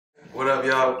What up,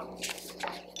 y'all?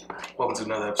 Welcome to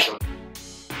another episode.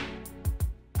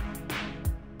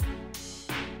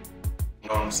 You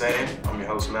know what I'm saying? I'm your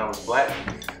host, Malice Black,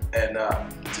 and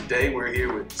today we're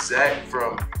here with Zach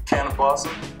from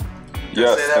CannaBossom.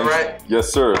 Yes, say that right?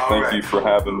 Yes, sir. Thank you right. for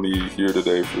having me here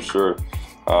today, for sure.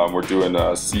 We're doing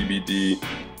CBD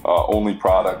only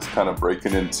products, kind of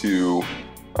breaking into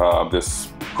this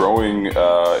growing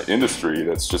industry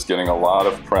that's just getting a lot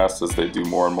of press as they do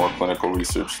more and more clinical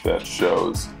research that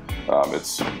shows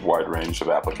its wide range of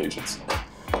applications.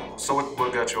 So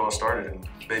what got you all started and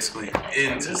basically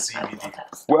into CBD?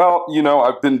 Well, you know,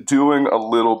 I've been doing a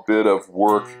little bit of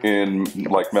work in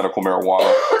like medical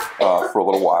marijuana for a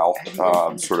little while,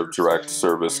 sort of direct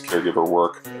service caregiver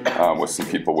work with some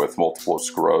people with multiple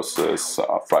sclerosis,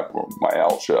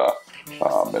 fibromyalgia,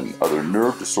 and other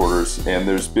nerve disorders. And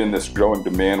there's been this growing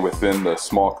demand within the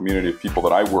small community of people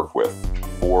that I work with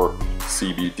for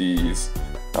CBDs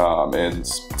and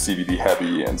CBD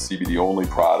heavy and CBD only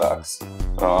products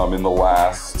in the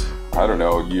last, I don't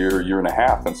know, year and a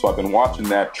half. And so I've been watching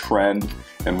that trend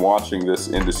and watching this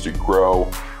industry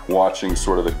grow, watching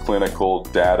sort of the clinical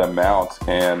data mount,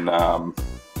 and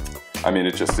I mean,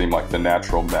 it just seemed like the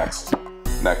natural next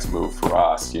move for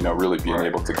us, you know, really being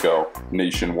able to go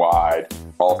nationwide,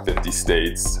 all 50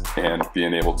 states, and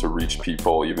being able to reach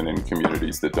people even in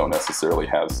communities that don't necessarily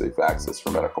have safe access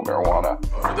for medical marijuana.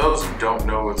 For those who don't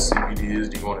know what CBD is,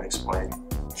 do you want to explain?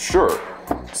 Sure.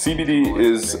 CBD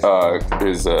is a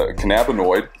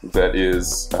cannabinoid that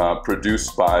is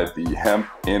produced by the hemp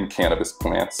and cannabis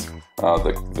plants.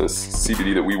 The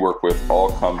CBD that we work with all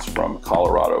comes from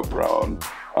Colorado-grown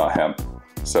hemp.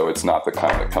 So it's not the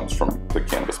kind that comes from the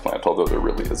cannabis plant, although there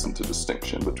really isn't a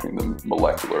distinction between them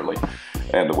molecularly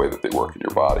and the way that they work in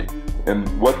your body. And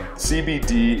what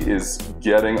CBD is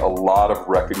getting a lot of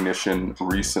recognition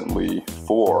recently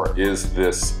for is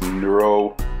this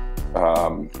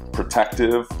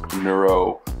protective,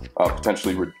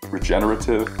 potentially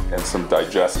regenerative, and some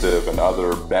digestive and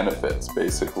other benefits,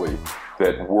 basically,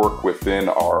 that work within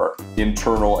our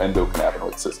internal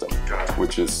endocannabinoid system,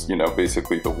 which is, you know,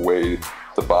 basically the way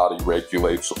the body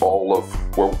regulates all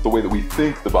of, or the way that we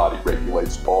think the body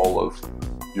regulates all of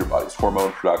your body's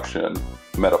hormone production,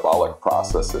 metabolic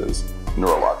processes,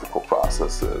 neurological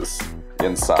processes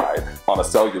inside, on a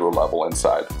cellular level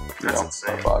inside,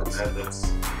 our bodies.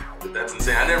 That's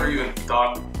insane. I never even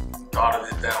thought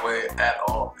of it that way at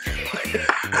all.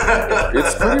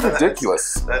 It's pretty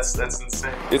ridiculous. That's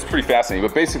insane. It's pretty fascinating.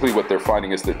 But basically what they're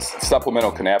finding is that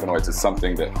supplemental cannabinoids is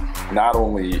something that not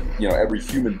only, you know, every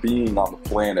human being on the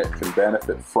planet can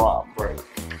benefit from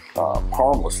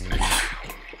harmlessly,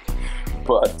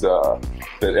 but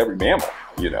that every mammal,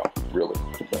 you know, really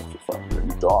can benefit from.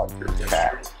 Your dog, your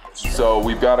cat. So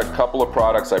we've got a couple of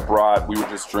products I brought. We were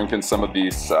just drinking some of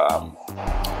these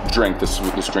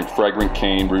this drink, Fragrant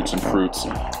Cane Roots and Fruits,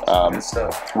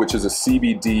 which is a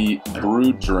CBD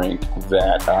brewed drink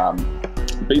that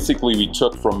basically we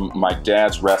took from my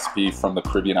dad's recipe from the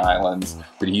Caribbean islands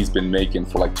that he's been making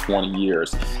for like 20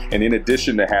 years. And in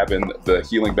addition to having the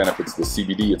healing benefits of the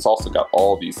CBD, it's also got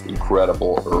all these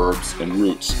incredible herbs and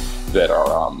roots that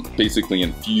are basically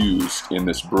infused in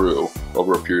this brew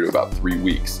over a period of about 3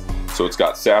 weeks. So it's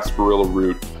got sarsaparilla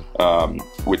root,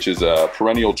 which is a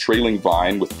perennial trailing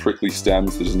vine with prickly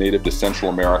stems that is native to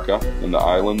Central America and the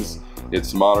islands.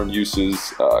 Its modern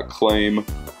uses claim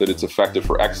that it's effective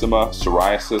for eczema,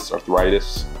 psoriasis,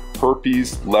 arthritis,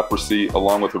 herpes, leprosy,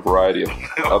 along with a variety of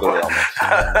other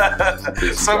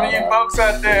ailments. Some of you folks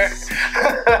out there,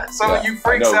 some of you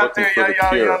freaks out there,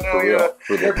 y'all know,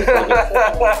 for the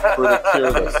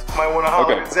careless. Might want to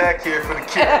holler at Zach here for the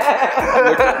cure.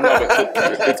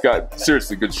 It's got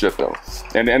seriously good shit though,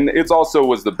 and it's also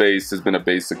has been a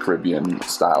base of Caribbean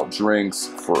style drinks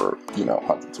for, you know,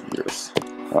 hundreds of years.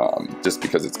 Just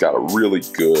because it's got a really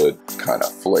good kind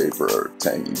of flavor,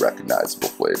 tangy, recognizable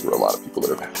flavor. A lot of people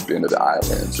that have been to the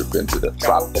islands or been to the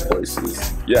tropical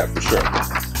places, yeah, for sure.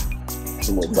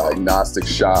 Some little diagnostic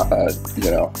chart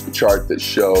that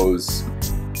shows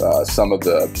some of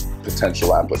the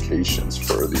potential applications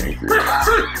for the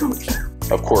ingredients.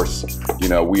 Of course, you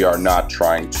know, we are not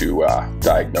trying to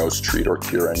diagnose, treat, or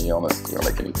cure any illness, you know,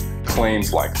 make any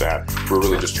claims like that. We're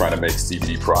really just trying to make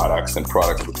CBD products and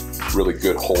products with really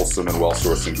good, wholesome, and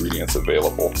well-sourced ingredients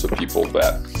available to people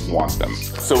that want them.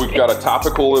 So we've got a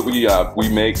topical that we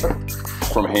make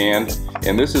from hand,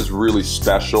 and this is really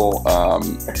special.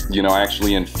 You know, I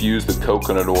actually infuse the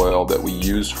coconut oil that we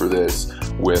use for this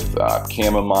with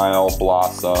chamomile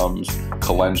blossoms,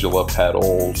 calendula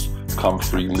petals,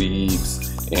 comfrey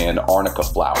leaves, and arnica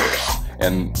flowers.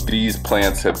 And these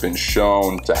plants have been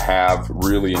shown to have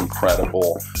really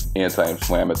incredible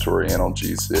anti-inflammatory,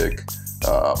 analgesic,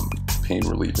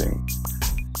 pain-relieving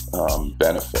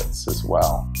benefits as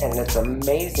well. And it's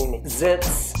amazing.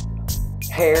 Zits,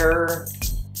 hair,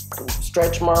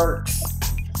 stretch marks.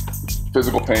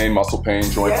 Physical pain, muscle pain,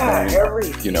 joint pain,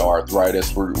 everything. You know,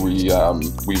 arthritis.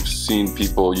 We've seen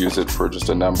people use it for just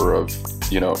a number of,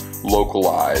 you know,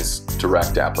 localized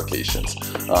direct applications.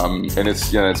 And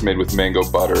it's made with mango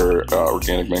butter,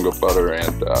 organic mango butter,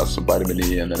 and some vitamin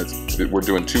E. And then we're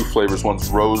doing 2 flavors. One's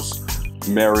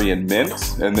rosemary and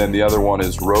mint, and then the other one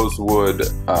is rosewood,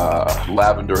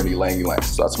 lavender, and ylang ylang.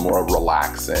 So that's more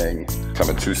relaxing. Come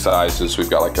in 2 sizes. We've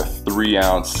got like a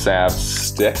 3-ounce salve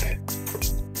stick.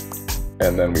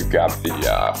 And then we've got the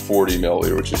 40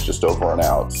 milliliter, which is just over an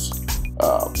ounce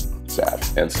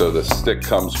salve. And so the stick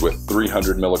comes with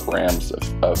 300 milligrams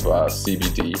of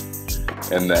CBD,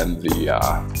 and then the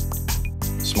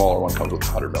smaller one comes with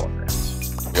 100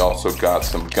 milligrams. We also got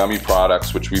some gummy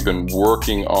products, which we've been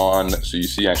working on. So you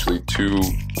see actually 2,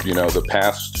 you know, the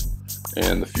past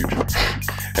and the future.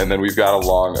 And then we've got a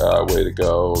long way to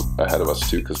go ahead of us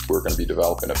too, because we're going to be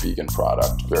developing a vegan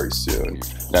product very soon,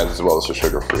 as well as a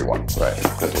sugar-free one, right?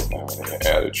 That doesn't have any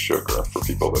added sugar for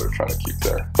people that are trying to keep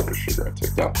their sugar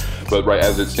intake down. But right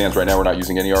as it stands right now, we're not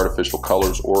using any artificial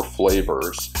colors or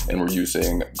flavors, and we're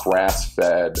using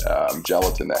grass-fed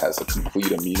gelatin that has a complete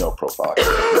amino profile,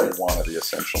 every one of the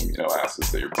essential amino acids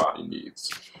that your body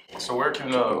needs. So where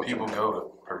can people go to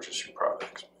purchase your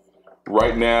products?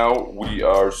 Right now, we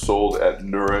are sold at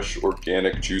Nourish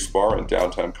Organic Juice Bar in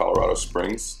downtown Colorado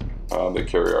Springs. They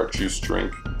carry our juice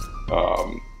drink.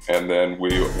 And then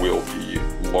we will be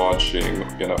launching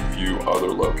in a few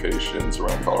other locations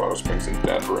around Colorado Springs and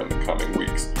Denver in the coming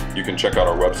weeks. You can check out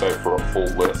our website for a full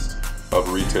list of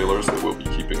retailers that we'll be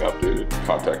keeping updated.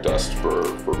 Contact us for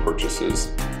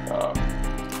purchases that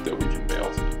we can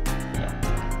mail to you.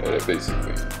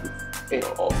 Basically, you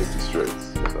know, all 50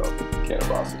 states. So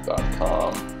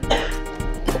CannaBossom.com.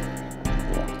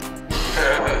 Yeah.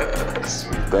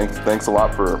 Thanks a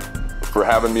lot for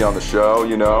having me on the show.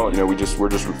 You know, we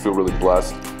feel really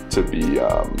blessed to be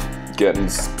getting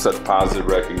such positive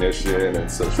recognition and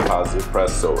such positive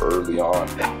press so early on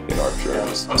in our journey.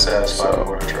 Yeah, I'm satisfied with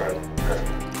what I tried.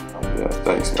 Yeah,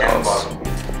 thanks, CannaBossom.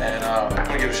 And I'm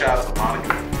gonna give a shout out to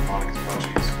Monica. Monica's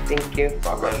Munchies. Thank you.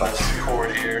 Letting us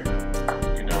record here.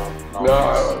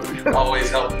 Always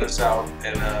helping us out,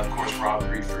 and of course Rob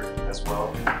Reefer as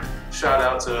well. Shout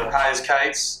out to High as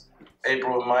Kites,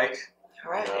 April and Mike.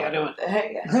 All right, y'all doing the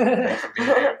heck? Thanks for being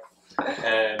here.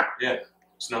 And yeah,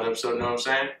 it's another episode. Know what I'm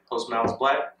saying? Host Malice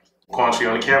Black, Quan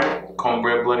on the camera,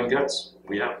 cornbread, blood and guts.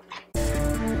 We out.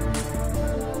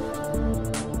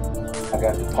 I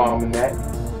got the Palm neck,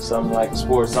 something like a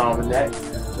sports almanac.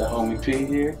 The homie P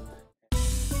here.